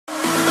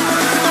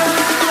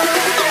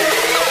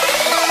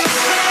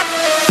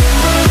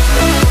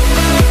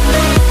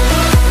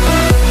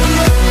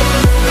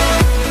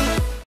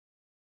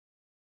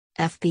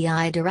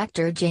FBI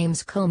Director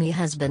James Comey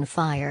has been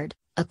fired,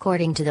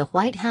 according to the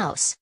White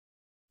House.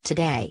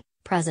 Today,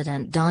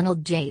 President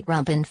Donald J.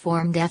 Trump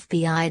informed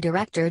FBI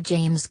Director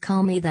James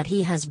Comey that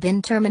he has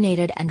been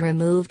terminated and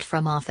removed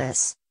from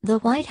office, the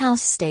White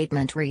House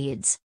statement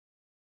reads.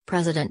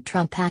 President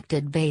Trump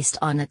acted based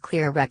on the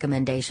clear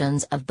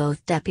recommendations of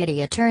both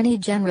Deputy Attorney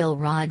General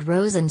Rod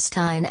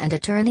Rosenstein and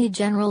Attorney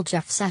General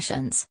Jeff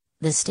Sessions,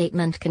 the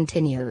statement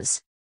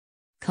continues.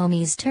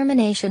 Comey's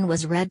termination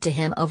was read to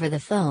him over the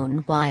phone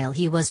while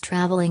he was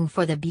traveling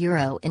for the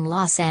bureau in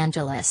Los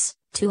Angeles,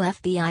 two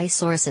FBI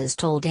sources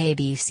told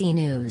ABC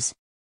News.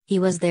 He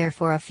was there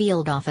for a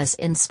field office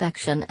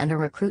inspection and a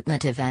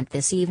recruitment event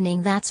this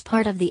evening that's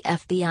part of the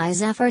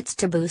FBI's efforts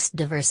to boost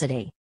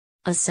diversity.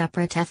 A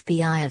separate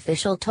FBI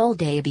official told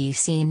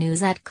ABC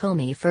News that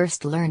Comey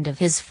first learned of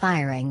his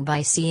firing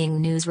by seeing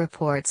news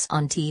reports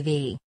on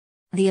TV.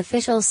 The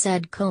official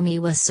said Comey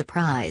was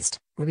surprised,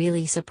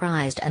 really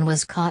surprised, and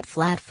was caught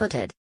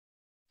flat-footed.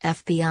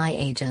 FBI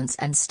agents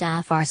and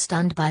staff are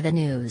stunned by the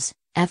news,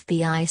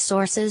 FBI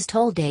sources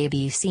told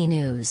ABC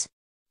News.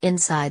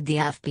 Inside the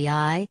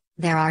FBI,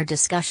 there are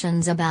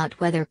discussions about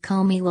whether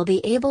Comey will be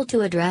able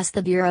to address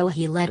the bureau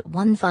he led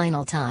one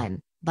final time,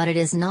 but it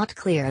is not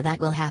clear that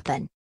will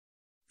happen.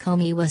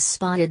 Comey was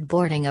spotted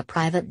boarding a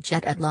private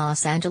jet at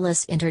Los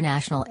Angeles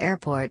International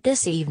Airport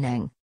this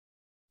evening.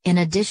 In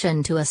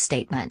addition to a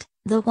statement,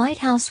 the White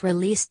House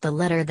released the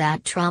letter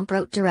that Trump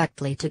wrote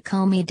directly to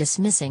Comey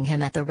dismissing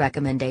him at the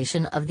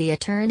recommendation of the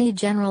Attorney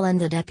General and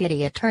the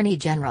Deputy Attorney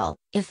General,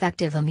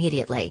 effective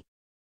immediately.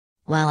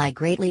 While I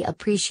greatly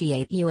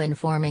appreciate you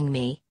informing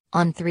me,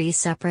 on 3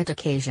 separate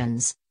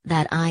occasions,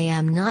 that I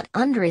am not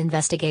under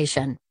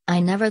investigation, I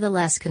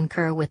nevertheless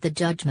concur with the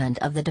judgment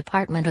of the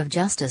Department of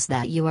Justice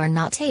that you are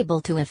not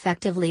able to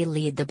effectively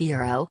lead the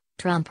Bureau,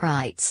 Trump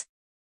writes.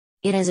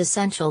 It is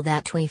essential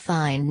that we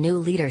find new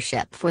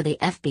leadership for the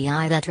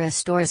FBI that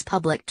restores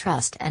public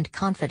trust and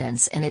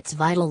confidence in its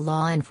vital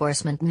law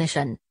enforcement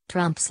mission,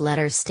 Trump's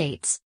letter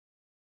states.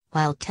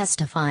 While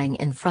testifying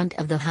in front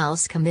of the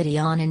House Committee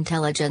on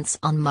Intelligence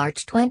on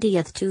March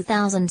 20,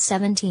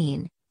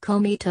 2017,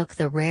 Comey took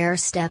the rare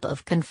step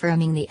of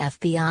confirming the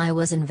FBI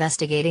was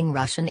investigating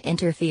Russian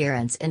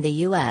interference in the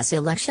U.S.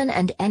 election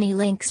and any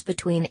links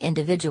between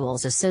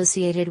individuals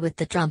associated with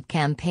the Trump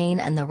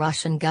campaign and the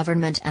Russian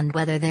government, and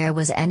whether there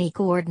was any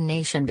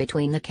coordination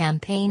between the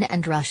campaign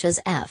and Russia's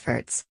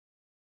efforts.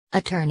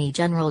 Attorney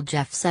General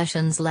Jeff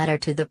Sessions' letter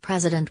to the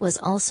president was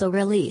also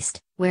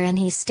released, wherein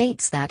he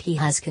states that he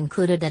has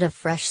concluded that a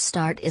fresh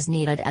start is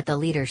needed at the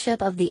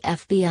leadership of the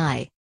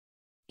FBI.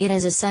 It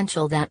is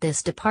essential that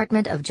this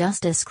Department of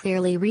Justice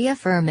clearly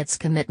reaffirm its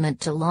commitment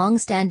to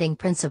long-standing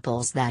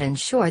principles that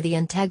ensure the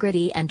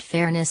integrity and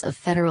fairness of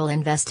federal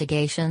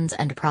investigations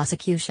and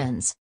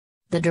prosecutions.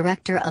 The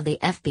director of the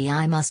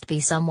FBI must be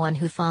someone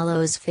who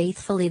follows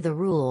faithfully the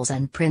rules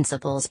and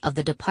principles of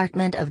the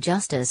Department of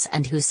Justice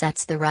and who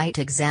sets the right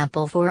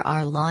example for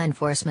our law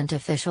enforcement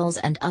officials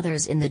and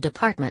others in the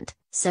department,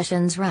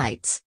 Sessions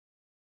writes.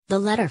 The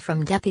letter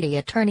from Deputy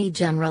Attorney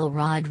General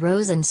Rod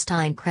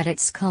Rosenstein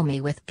credits Comey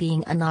with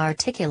being an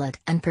articulate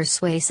and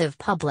persuasive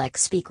public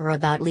speaker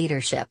about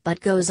leadership,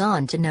 but goes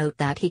on to note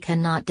that he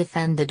cannot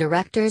defend the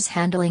director's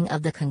handling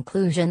of the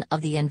conclusion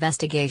of the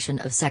investigation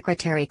of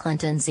Secretary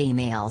Clinton's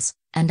emails,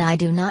 and I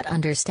do not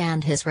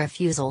understand his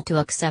refusal to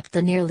accept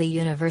the nearly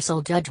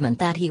universal judgment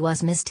that he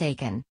was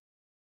mistaken.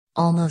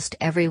 Almost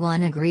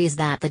everyone agrees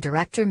that the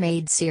director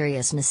made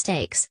serious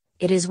mistakes.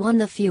 It is one of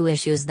the few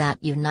issues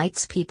that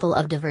unites people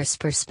of diverse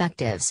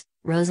perspectives,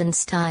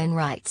 Rosenstein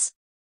writes.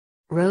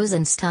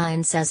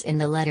 Rosenstein says in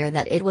the letter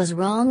that it was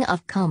wrong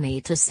of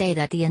Comey to say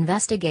that the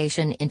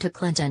investigation into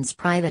Clinton's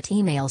private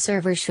email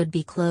server should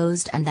be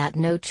closed and that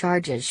no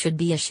charges should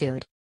be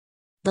issued.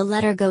 The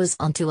letter goes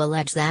on to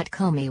allege that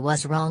Comey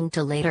was wrong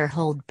to later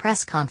hold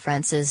press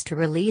conferences to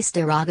release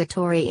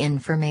derogatory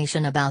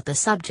information about the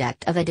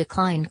subject of a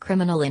declined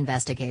criminal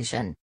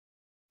investigation.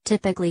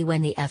 Typically,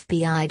 when the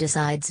FBI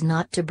decides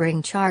not to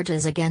bring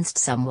charges against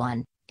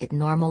someone, it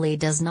normally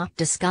does not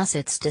discuss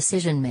its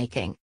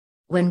decision-making.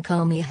 When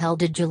Comey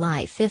held a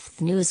July 5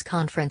 news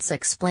conference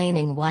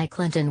explaining why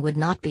Clinton would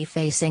not be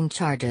facing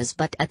charges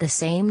but at the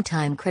same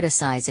time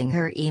criticizing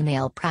her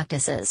email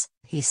practices,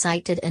 he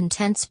cited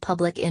intense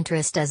public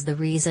interest as the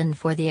reason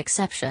for the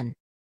exception.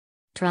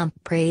 Trump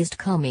praised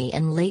Comey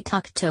in late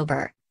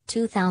October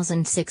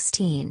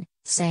 2016.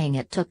 Saying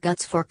it took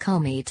guts for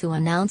Comey to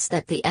announce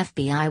that the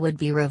FBI would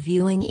be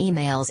reviewing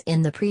emails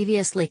in the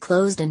previously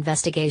closed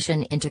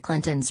investigation into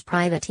Clinton's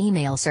private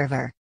email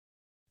server.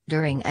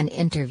 During an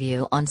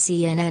interview on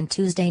CNN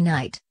Tuesday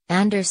night,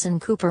 Anderson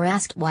Cooper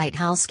asked White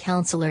House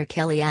counselor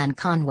Kellyanne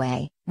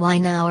Conway, "Why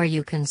now are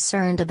you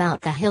concerned about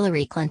the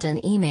Hillary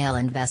Clinton email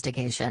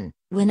investigation,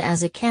 when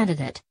as a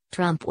candidate,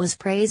 Trump was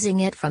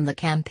praising it from the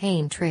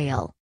campaign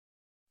trail?"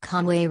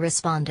 Conway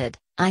responded,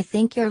 "I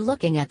think you're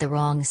looking at the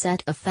wrong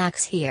set of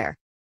facts here.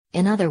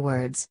 In other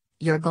words,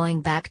 you're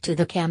going back to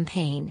the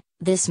campaign.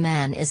 This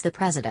man is the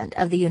President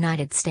of the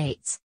United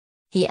States.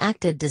 He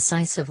acted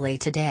decisively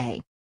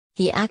today.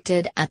 He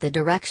acted at the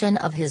direction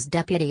of his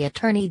Deputy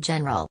Attorney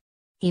General.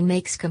 He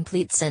makes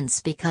complete sense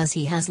because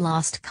he has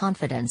lost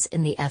confidence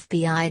in the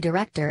FBI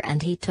director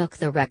and he took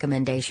the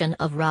recommendation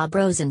of Rob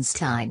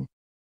Rosenstein.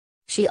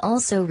 She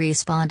also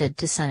responded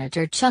to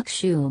Senator Chuck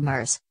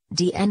Schumer's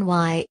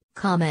DNY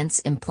comments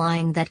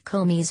implying that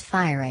Comey's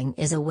firing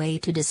is a way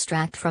to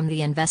distract from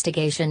the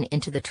investigation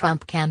into the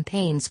Trump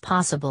campaign's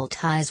possible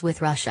ties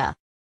with Russia.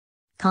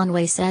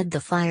 Conway said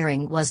the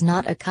firing was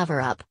not a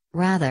cover-up,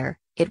 rather,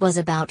 it was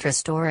about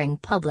restoring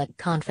public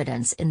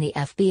confidence in the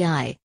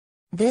FBI.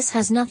 This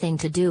has nothing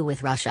to do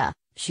with Russia,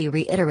 she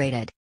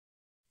reiterated.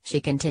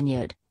 She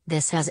continued,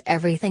 this has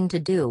everything to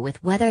do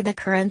with whether the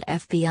current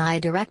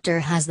FBI director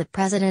has the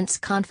president's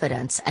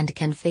confidence and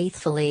can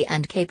faithfully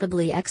and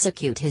capably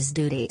execute his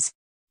duties.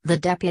 The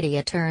Deputy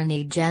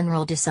Attorney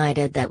General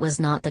decided that was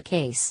not the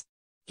case.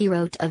 He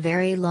wrote a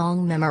very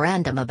long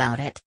memorandum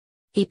about it.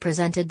 He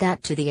presented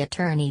that to the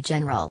Attorney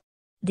General.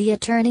 The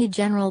Attorney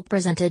General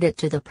presented it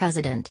to the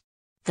President.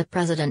 The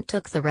President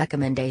took the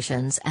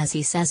recommendations as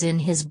he says in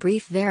his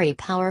brief very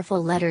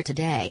powerful letter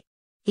today.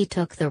 He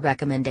took the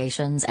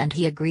recommendations and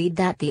he agreed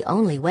that the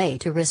only way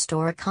to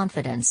restore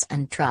confidence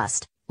and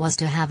trust was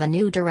to have a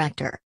new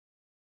director.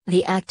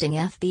 The acting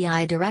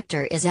FBI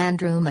director is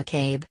Andrew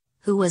McCabe,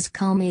 who was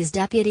Comey's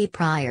deputy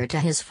prior to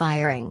his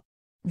firing.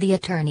 The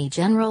Attorney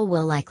General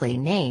will likely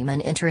name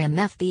an interim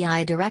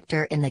FBI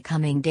director in the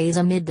coming days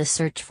amid the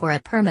search for a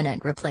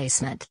permanent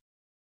replacement.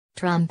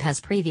 Trump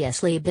has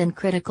previously been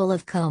critical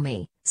of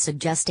Comey,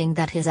 suggesting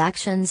that his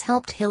actions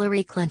helped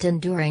Hillary Clinton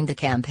during the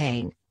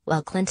campaign,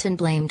 while Clinton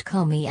blamed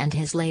Comey and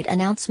his late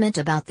announcement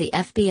about the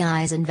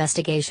FBI's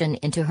investigation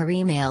into her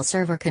email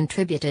server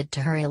contributed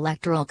to her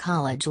Electoral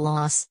College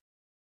loss.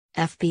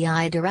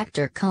 FBI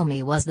Director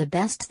Comey was the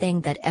best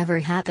thing that ever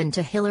happened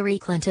to Hillary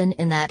Clinton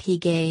in that he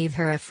gave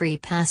her a free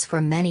pass for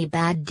many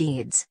bad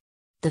deeds.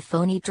 The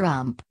phony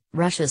Trump,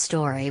 Russia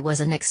story was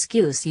an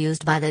excuse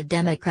used by the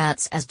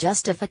Democrats as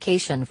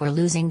justification for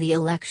losing the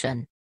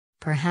election.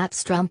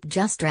 Perhaps Trump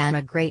just ran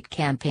a great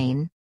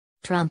campaign?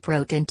 Trump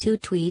wrote in 2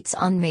 tweets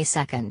on May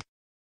 2.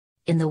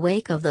 In the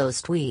wake of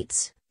those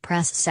tweets,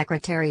 Press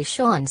Secretary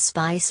Sean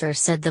Spicer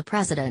said the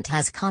president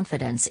has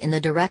confidence in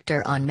the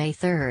director on May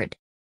 3.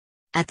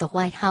 At the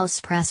White House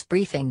press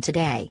briefing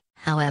today,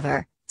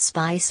 however,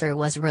 Spicer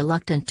was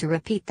reluctant to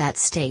repeat that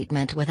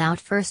statement without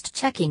first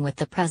checking with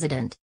the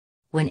president.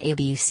 When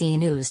ABC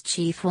News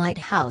chief White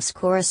House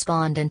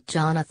correspondent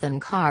Jonathan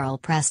Karl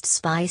pressed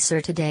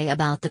Spicer today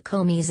about the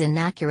Comey's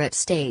inaccurate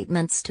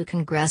statements to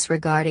Congress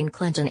regarding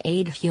Clinton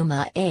aide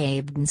Huma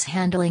Abedin's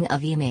handling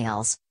of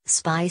emails,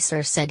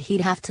 Spicer said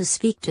he'd have to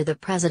speak to the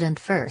president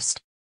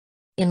first.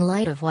 In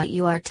light of what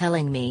you are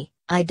telling me,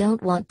 I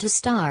don't want to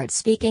start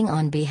speaking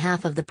on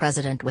behalf of the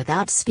president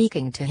without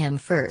speaking to him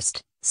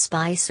first,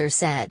 Spicer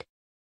said.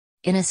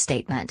 In a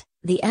statement,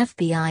 the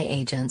FBI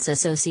Agents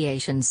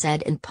Association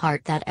said in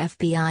part that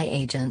FBI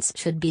agents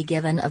should be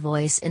given a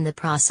voice in the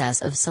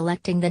process of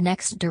selecting the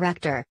next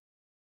director.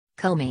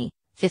 Comey,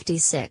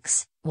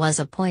 56, was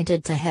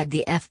appointed to head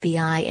the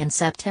FBI in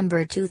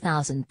September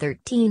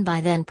 2013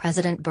 by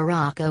then-President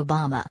Barack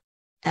Obama.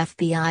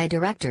 FBI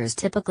directors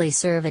typically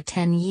serve a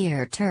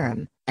 10-year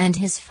term, and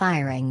his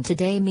firing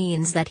today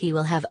means that he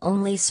will have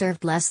only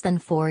served less than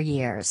 4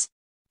 years.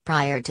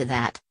 Prior to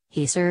that,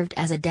 he served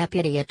as a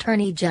deputy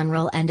attorney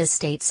general and a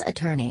state's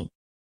attorney.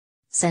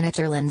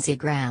 Senator Lindsey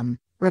Graham,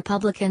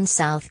 Republican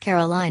South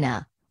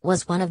Carolina,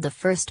 was one of the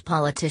first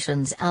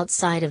politicians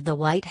outside of the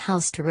White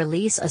House to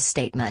release a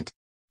statement.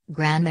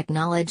 Graham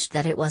acknowledged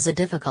that it was a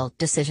difficult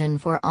decision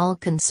for all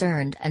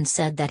concerned and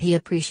said that he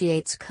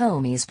appreciates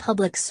Comey's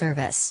public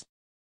service.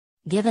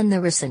 Given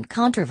the recent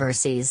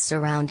controversies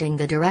surrounding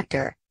the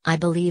director, I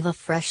believe a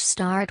fresh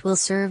start will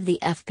serve the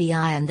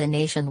FBI and the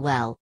nation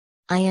well.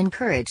 I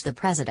encourage the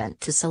president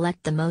to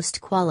select the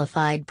most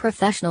qualified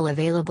professional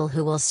available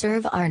who will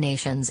serve our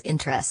nation's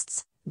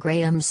interests,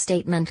 Graham's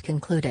statement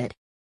concluded.